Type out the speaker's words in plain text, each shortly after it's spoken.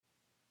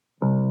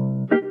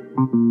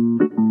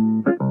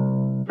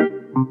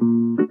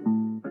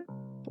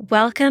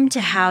Welcome to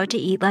How to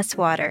Eat Less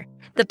Water,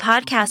 the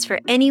podcast for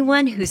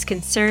anyone who's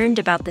concerned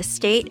about the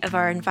state of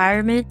our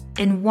environment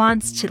and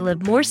wants to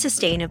live more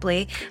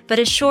sustainably, but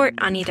is short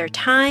on either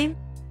time,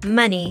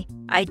 money,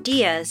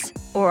 ideas,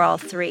 or all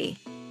three.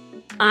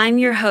 I'm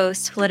your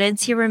host,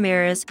 Florencia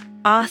Ramirez,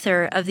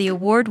 author of the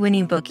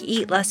award-winning book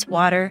Eat Less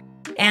Water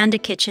and a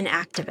kitchen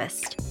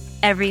activist.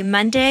 Every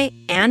Monday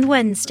and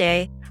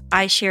Wednesday,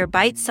 I share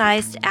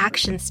bite-sized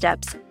action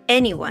steps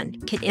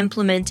anyone can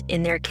implement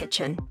in their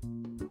kitchen.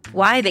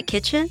 Why the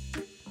kitchen?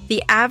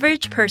 The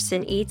average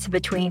person eats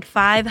between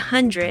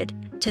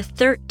 500 to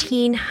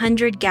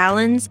 1,300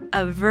 gallons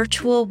of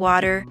virtual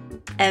water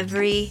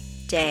every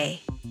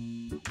day.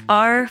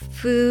 Our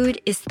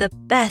food is the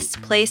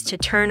best place to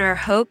turn our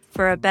hope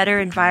for a better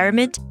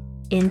environment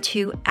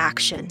into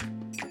action.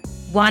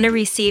 Want to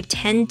receive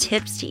 10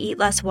 tips to eat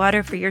less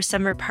water for your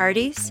summer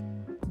parties?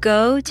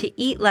 Go to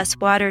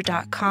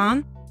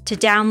eatlesswater.com to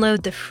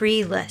download the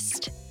free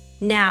list.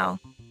 Now,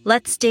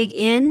 let's dig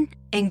in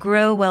and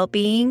grow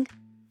well-being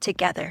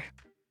together.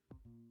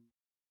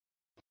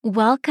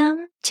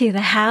 Welcome to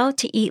the How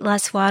to Eat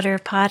Less Water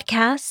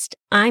podcast.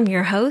 I'm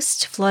your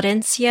host,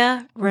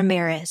 Florencia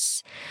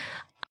Ramirez.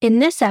 In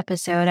this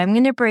episode, I'm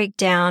going to break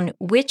down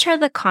which are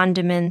the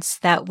condiments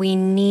that we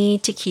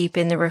need to keep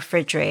in the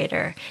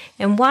refrigerator.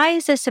 And why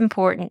is this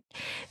important?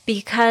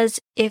 Because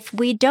if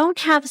we don't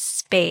have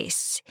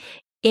space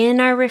in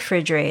our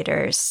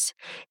refrigerators,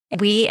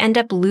 we end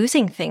up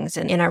losing things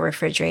in our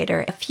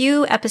refrigerator. A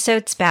few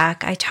episodes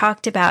back, I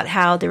talked about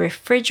how the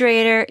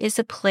refrigerator is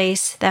a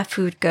place that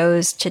food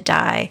goes to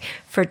die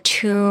for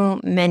too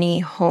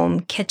many home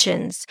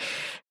kitchens.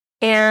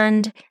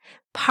 And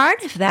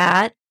part of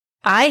that,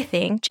 I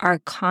think, are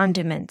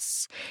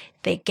condiments.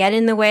 They get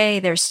in the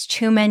way. There's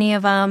too many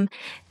of them.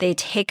 They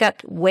take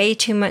up way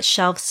too much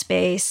shelf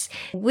space.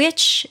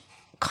 Which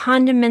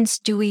condiments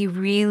do we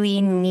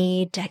really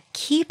need to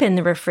keep in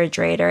the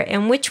refrigerator,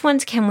 and which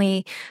ones can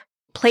we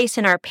place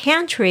in our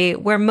pantry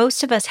where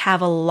most of us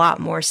have a lot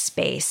more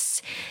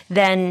space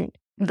than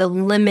the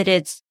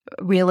limited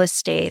real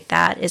estate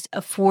that is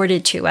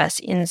afforded to us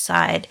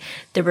inside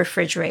the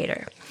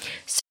refrigerator?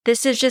 So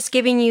this is just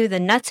giving you the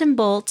nuts and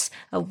bolts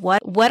of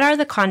what are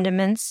the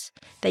condiments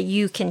that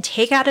you can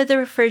take out of the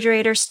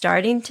refrigerator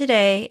starting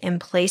today and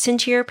place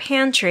into your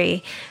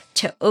pantry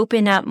to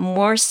open up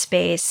more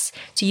space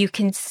so you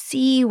can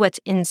see what's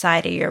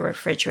inside of your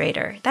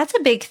refrigerator. That's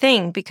a big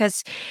thing,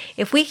 because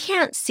if we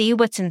can't see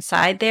what's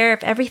inside there,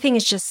 if everything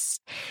is just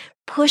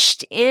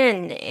pushed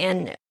in,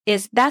 and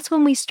that's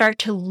when we start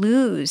to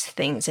lose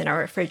things in our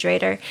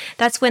refrigerator.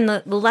 That's when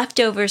the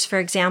leftovers, for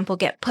example,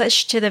 get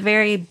pushed to the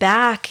very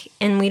back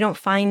and we don't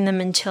find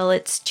them until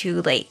it's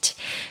too late.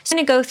 So I'm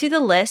going to go through the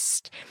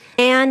list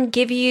and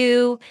give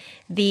you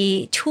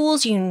the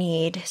tools you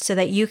need so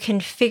that you can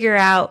figure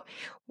out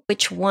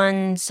which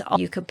ones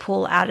you could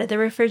pull out of the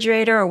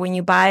refrigerator, or when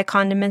you buy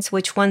condiments,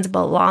 which ones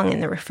belong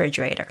in the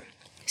refrigerator.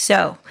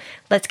 So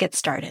let's get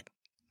started.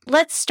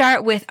 Let's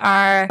start with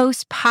our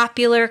most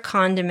popular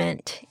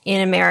condiment in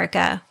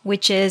America,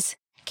 which is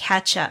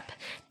ketchup.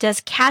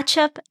 Does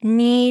ketchup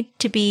need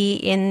to be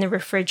in the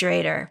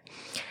refrigerator?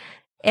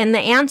 And the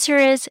answer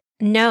is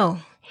no,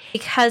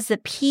 because the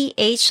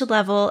pH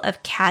level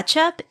of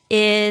ketchup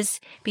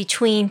is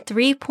between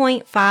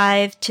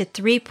 3.5 to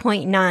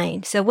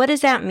 3.9. So what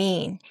does that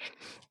mean?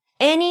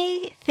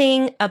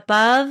 Anything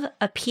above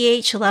a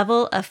pH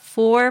level of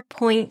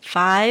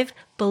 4.5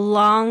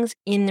 belongs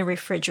in the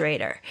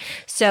refrigerator.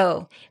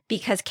 So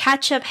because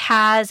ketchup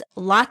has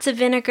lots of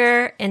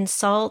vinegar and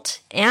salt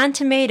and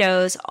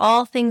tomatoes,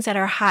 all things that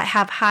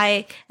have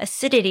high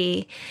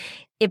acidity,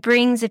 it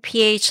brings a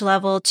pH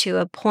level to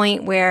a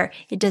point where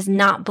it does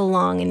not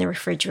belong in the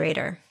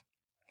refrigerator.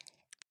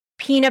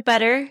 Peanut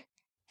butter,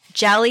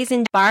 jellies,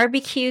 and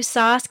barbecue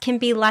sauce can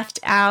be left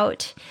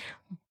out.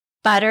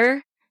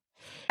 Butter.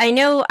 I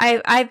know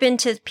I've been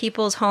to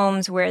people's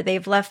homes where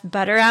they've left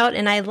butter out,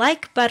 and I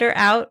like butter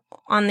out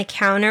on the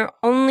counter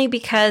only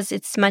because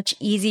it's much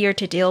easier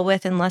to deal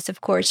with, unless,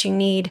 of course, you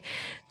need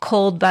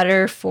cold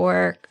butter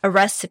for a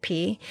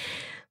recipe.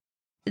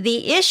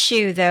 The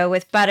issue, though,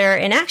 with butter,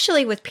 and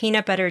actually with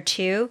peanut butter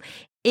too,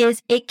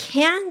 is it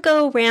can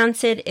go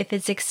rancid if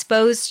it's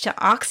exposed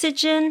to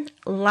oxygen,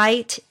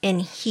 light,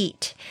 and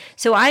heat.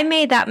 So I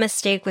made that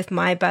mistake with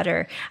my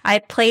butter. I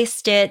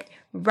placed it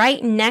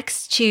right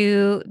next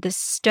to the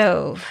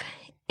stove,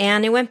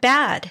 and it went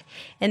bad.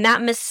 And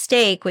that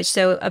mistake,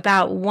 so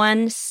about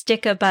one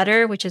stick of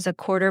butter, which is a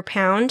quarter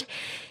pound,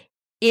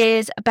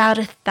 is about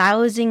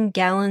 1,000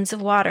 gallons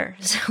of water.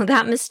 So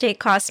that mistake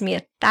cost me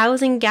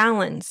 1,000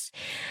 gallons.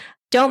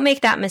 Don't make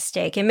that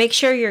mistake, and make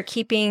sure you're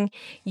keeping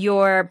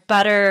your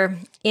butter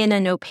in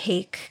an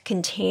opaque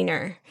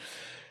container.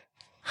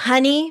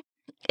 Honey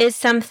is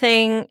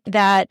something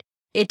that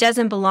it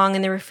doesn't belong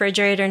in the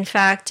refrigerator. In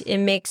fact, it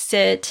makes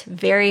it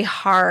very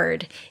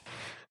hard.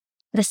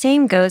 The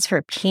same goes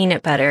for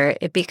peanut butter.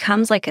 It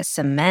becomes like a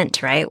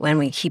cement, right, when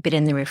we keep it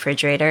in the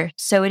refrigerator.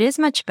 So it is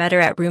much better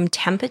at room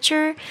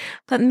temperature,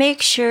 but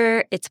make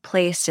sure it's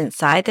placed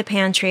inside the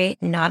pantry,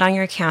 not on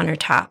your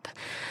countertop.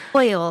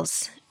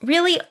 Oils.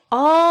 Really,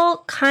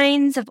 all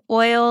kinds of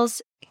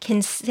oils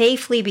can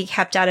safely be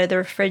kept out of the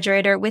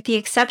refrigerator with the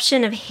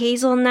exception of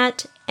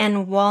hazelnut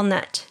and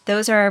walnut.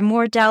 Those are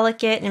more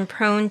delicate and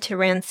prone to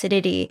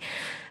rancidity.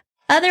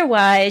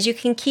 Otherwise, you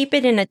can keep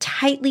it in a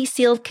tightly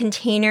sealed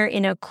container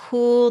in a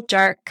cool,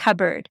 dark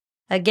cupboard.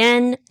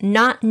 Again,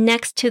 not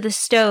next to the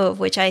stove,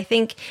 which I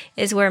think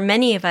is where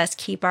many of us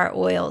keep our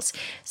oils.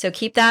 So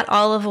keep that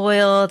olive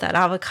oil, that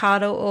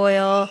avocado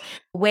oil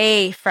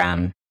away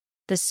from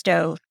the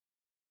stove.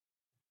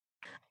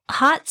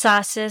 Hot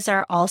sauces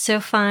are also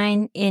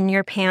fine in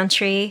your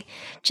pantry.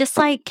 Just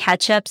like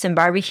ketchups and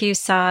barbecue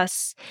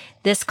sauce,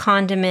 this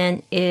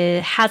condiment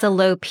has a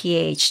low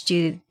pH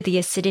due to the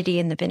acidity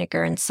in the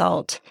vinegar and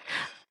salt.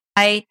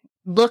 I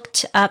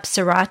looked up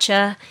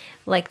sriracha,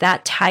 like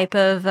that type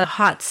of a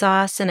hot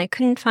sauce, and I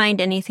couldn't find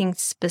anything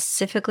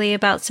specifically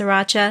about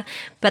sriracha,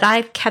 but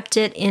I've kept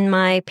it in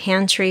my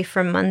pantry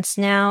for months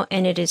now,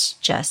 and it is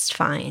just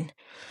fine.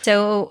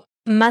 So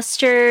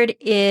mustard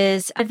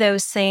is one of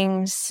those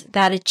things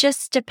that it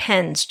just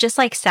depends, just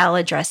like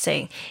salad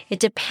dressing. It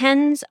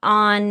depends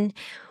on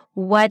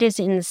what is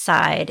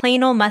inside.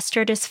 Plain old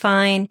mustard is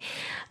fine.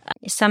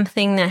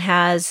 Something that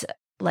has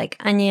like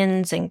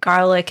onions and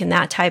garlic and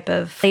that type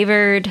of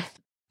flavored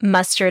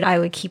mustard, I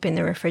would keep in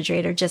the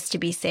refrigerator just to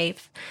be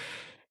safe.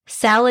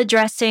 Salad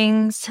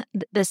dressings,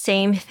 the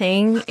same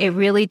thing. It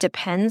really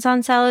depends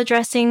on salad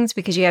dressings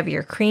because you have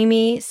your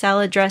creamy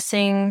salad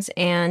dressings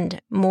and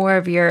more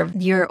of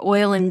your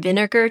oil and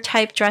vinegar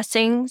type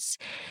dressings.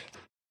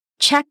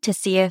 Check to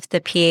see if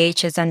the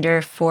pH is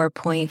under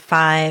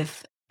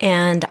 4.5,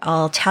 and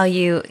I'll tell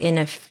you in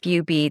a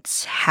few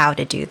beats how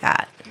to do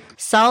that.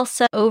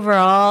 Salsa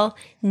overall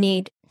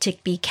need to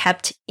be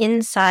kept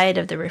inside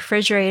of the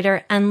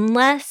refrigerator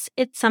unless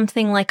it's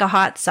something like a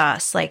hot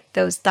sauce, like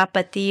those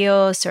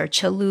tapatios or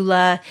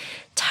Cholula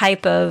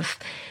type of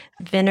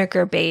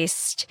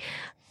vinegar-based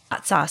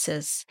hot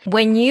sauces.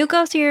 When you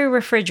go through your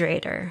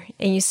refrigerator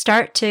and you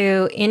start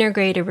to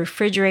integrate a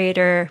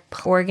refrigerator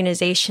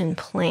organization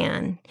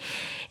plan,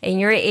 and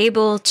you're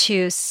able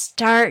to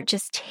start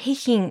just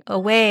taking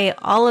away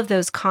all of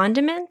those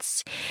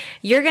condiments,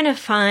 you're going to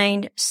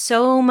find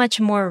so much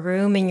more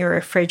room in your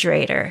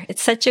refrigerator.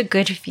 It's such a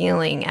good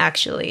feeling,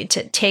 actually,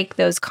 to take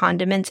those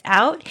condiments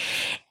out.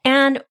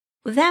 And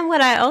then what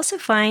I also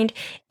find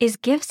is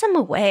give some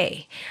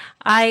away.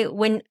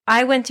 When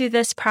I went through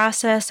this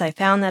process, I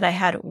found that I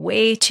had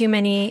way too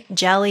many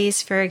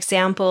jellies, for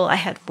example. I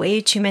had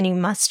way too many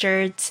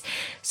mustards.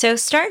 So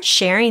start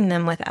sharing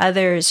them with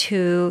others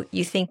who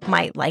you think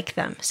might like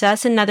them. So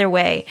that's another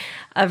way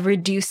of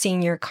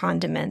reducing your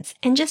condiments.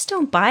 And just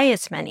don't buy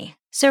as many.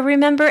 So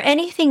remember,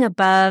 anything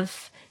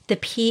above the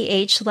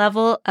pH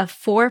level of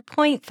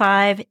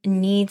 4.5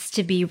 needs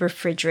to be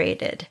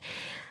refrigerated.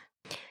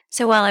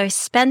 So while I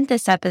spent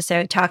this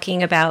episode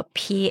talking about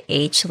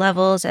pH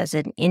levels as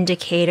an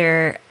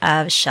indicator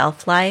of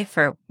shelf life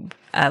or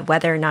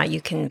whether or not you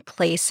can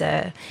place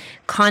a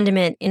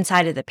condiment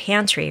inside of the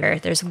pantry,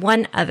 there's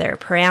one other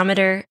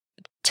parameter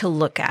to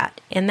look at,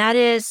 and that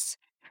is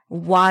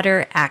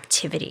water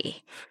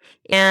activity.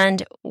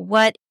 And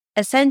what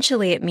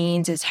essentially it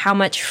means is how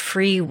much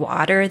free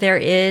water there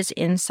is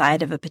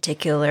inside of a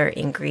particular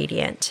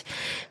ingredient.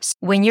 So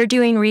when you're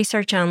doing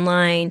research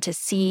online to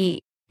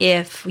see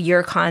if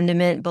your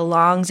condiment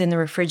belongs in the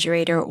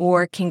refrigerator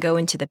or can go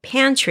into the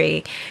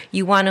pantry,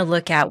 you want to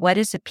look at what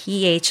is the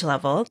pH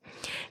level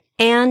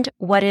and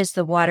what is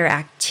the water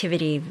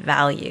activity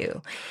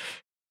value.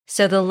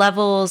 So the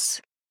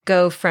levels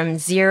go from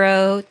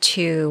 0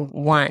 to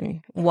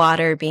 1,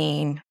 water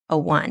being a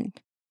 1.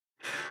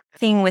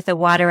 Thing with a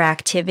water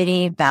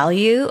activity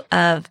value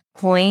of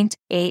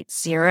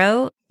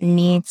 0.80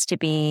 needs to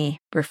be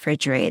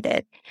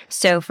refrigerated.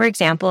 So for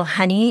example,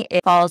 honey,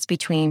 it falls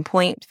between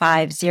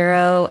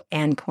 0.50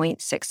 and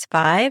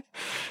 0.65.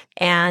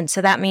 And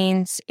so that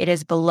means it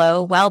is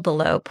well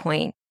below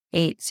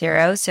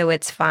 0.80. So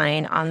it's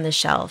fine on the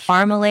shelf.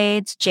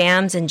 Marmalades,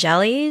 jams, and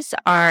jellies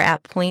are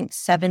at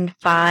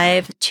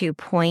 0.75 to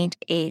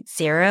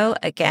 0.80.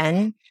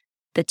 Again,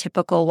 the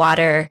typical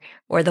water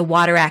or the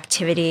water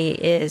activity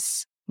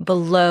is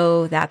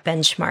below that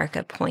benchmark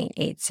of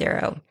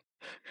 0.80.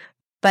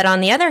 But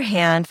on the other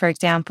hand, for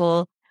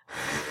example,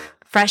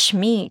 fresh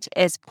meat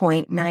is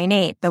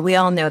 0.98, but we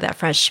all know that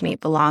fresh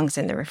meat belongs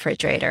in the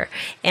refrigerator.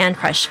 And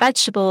fresh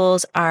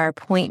vegetables are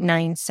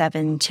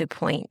 0.97 to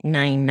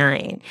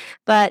 0.99.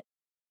 But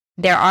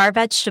there are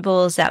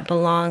vegetables that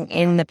belong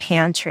in the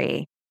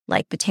pantry,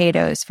 like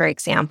potatoes, for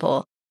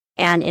example.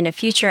 And in a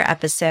future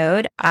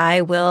episode,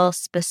 I will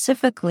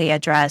specifically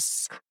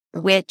address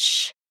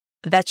which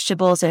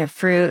vegetables and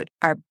fruit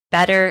are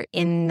better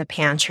in the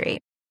pantry,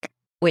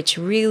 which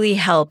really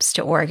helps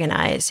to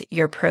organize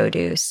your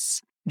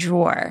produce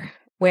drawer,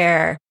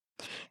 where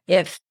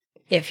if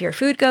If your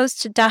food goes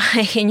to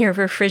die in your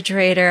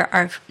refrigerator,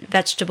 our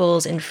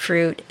vegetables and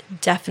fruit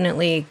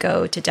definitely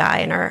go to die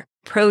in our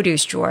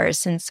produce drawers,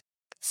 since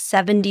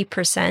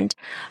 70%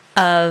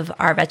 of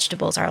our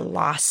vegetables are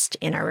lost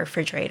in our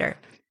refrigerator.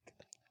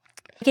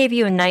 I gave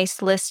you a nice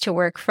list to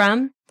work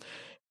from.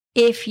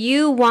 If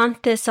you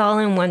want this all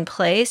in one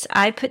place,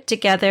 I put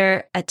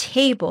together a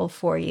table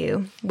for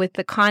you with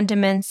the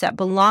condiments that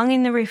belong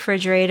in the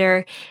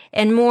refrigerator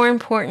and, more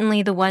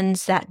importantly, the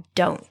ones that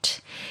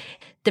don't.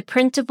 The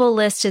printable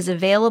list is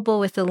available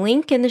with a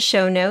link in the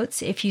show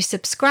notes. If you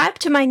subscribe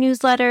to my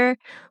newsletter,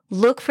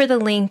 look for the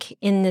link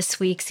in this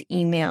week's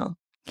email.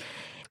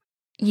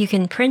 You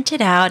can print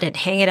it out and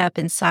hang it up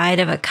inside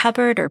of a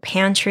cupboard or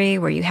pantry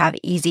where you have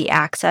easy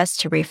access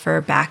to refer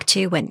back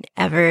to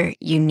whenever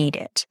you need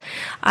it.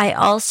 I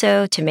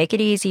also, to make it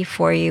easy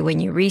for you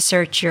when you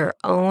research your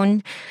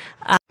own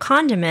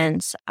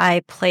condiments,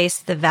 I place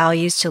the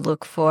values to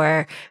look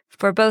for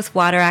both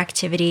water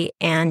activity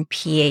and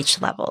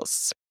pH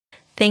levels.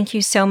 Thank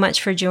you so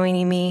much for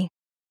joining me.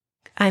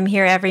 I'm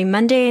here every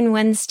Monday and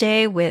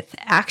Wednesday with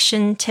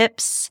action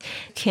tips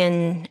you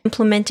can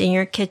implement in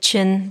your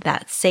kitchen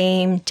that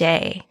same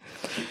day.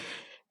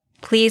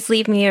 Please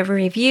leave me a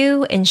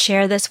review and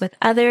share this with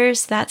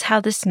others. That's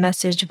how this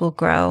message will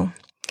grow.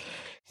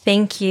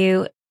 Thank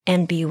you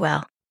and be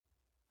well.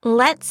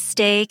 Let's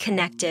stay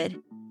connected.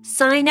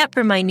 Sign up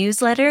for my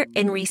newsletter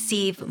and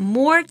receive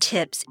more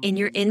tips in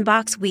your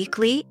inbox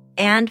weekly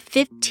and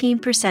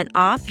 15%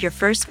 off your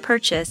first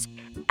purchase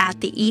at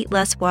the Eat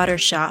Less Water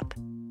shop.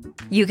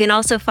 You can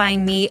also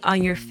find me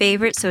on your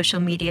favorite social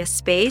media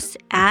space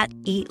at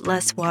Eat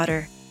Less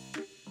Water.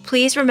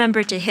 Please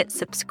remember to hit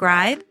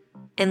subscribe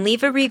and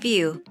leave a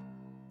review,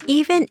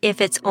 even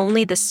if it's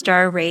only the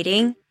star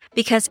rating,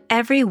 because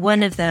every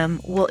one of them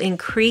will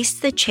increase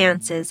the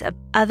chances of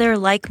other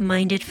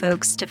like-minded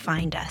folks to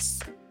find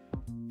us.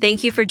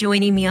 Thank you for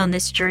joining me on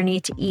this journey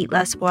to eat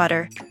less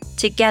water.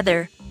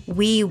 Together,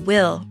 we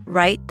will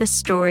write the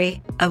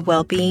story of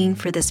well-being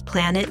for this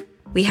planet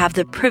we have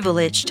the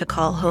privilege to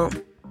call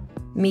home.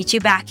 Meet you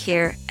back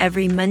here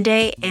every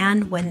Monday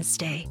and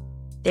Wednesday.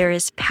 There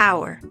is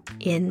power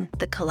in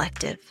the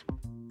collective.